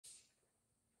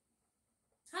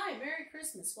Hi, Merry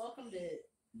Christmas. Welcome to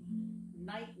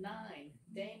night 9,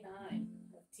 day 9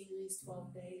 of Tea Leaves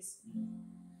 12 Days.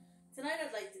 Tonight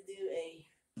I'd like to do a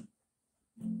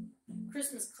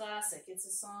Christmas classic. It's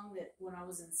a song that when I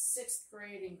was in 6th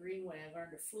grade in Greenway, I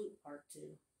learned a flute part to.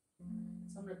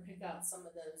 So I'm going to pick out some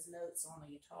of those notes on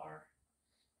the guitar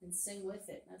and sing with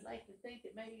it. And I'd like to think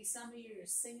that maybe some of you are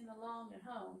singing along at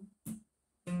home.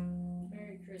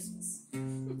 Merry Christmas.